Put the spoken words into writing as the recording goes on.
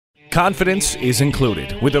Confidence is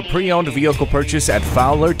included with a pre-owned vehicle purchase at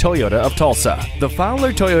Fowler Toyota of Tulsa. The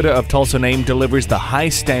Fowler Toyota of Tulsa name delivers the high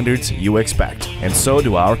standards you expect, and so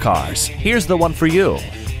do our cars. Here's the one for you.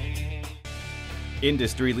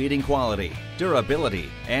 Industry-leading quality, durability,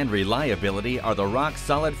 and reliability are the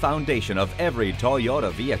rock-solid foundation of every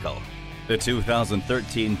Toyota vehicle. The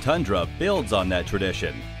 2013 Tundra builds on that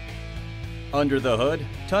tradition. Under the hood,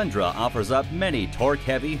 Tundra offers up many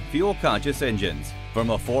torque-heavy, fuel-conscious engines. From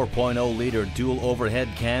a 4.0-liter dual overhead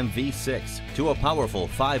cam V6 to a powerful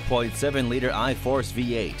 5.7-liter I-Force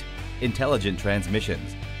V8, intelligent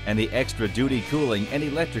transmissions, and the extra-duty cooling and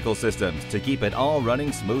electrical systems to keep it all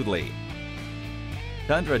running smoothly.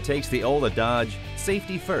 Tundra takes the old adage,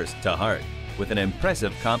 safety first, to heart, with an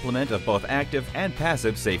impressive complement of both active and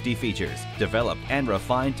passive safety features, developed and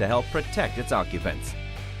refined to help protect its occupants.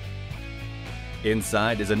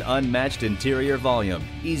 Inside is an unmatched interior volume,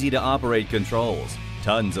 easy-to-operate controls,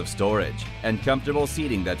 tons of storage, and comfortable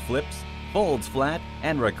seating that flips, folds flat,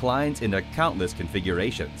 and reclines into countless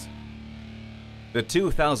configurations. The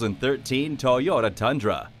 2013 Toyota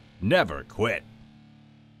Tundra. Never quit.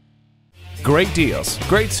 Great deals,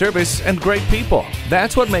 great service, and great people.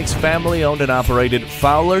 That's what makes family-owned and operated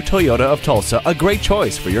Fowler Toyota of Tulsa a great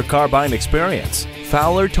choice for your car buying experience.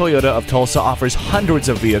 Fowler Toyota of Tulsa offers hundreds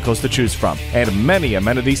of vehicles to choose from and many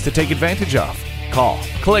amenities to take advantage of. Call,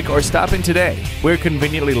 click, or stop in today. We're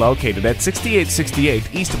conveniently located at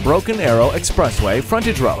 6868 East Broken Arrow Expressway,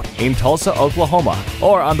 Frontage Road in Tulsa, Oklahoma,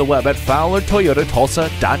 or on the web at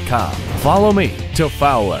fowlertoyotatulsa.com. Follow me to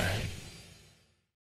Fowler.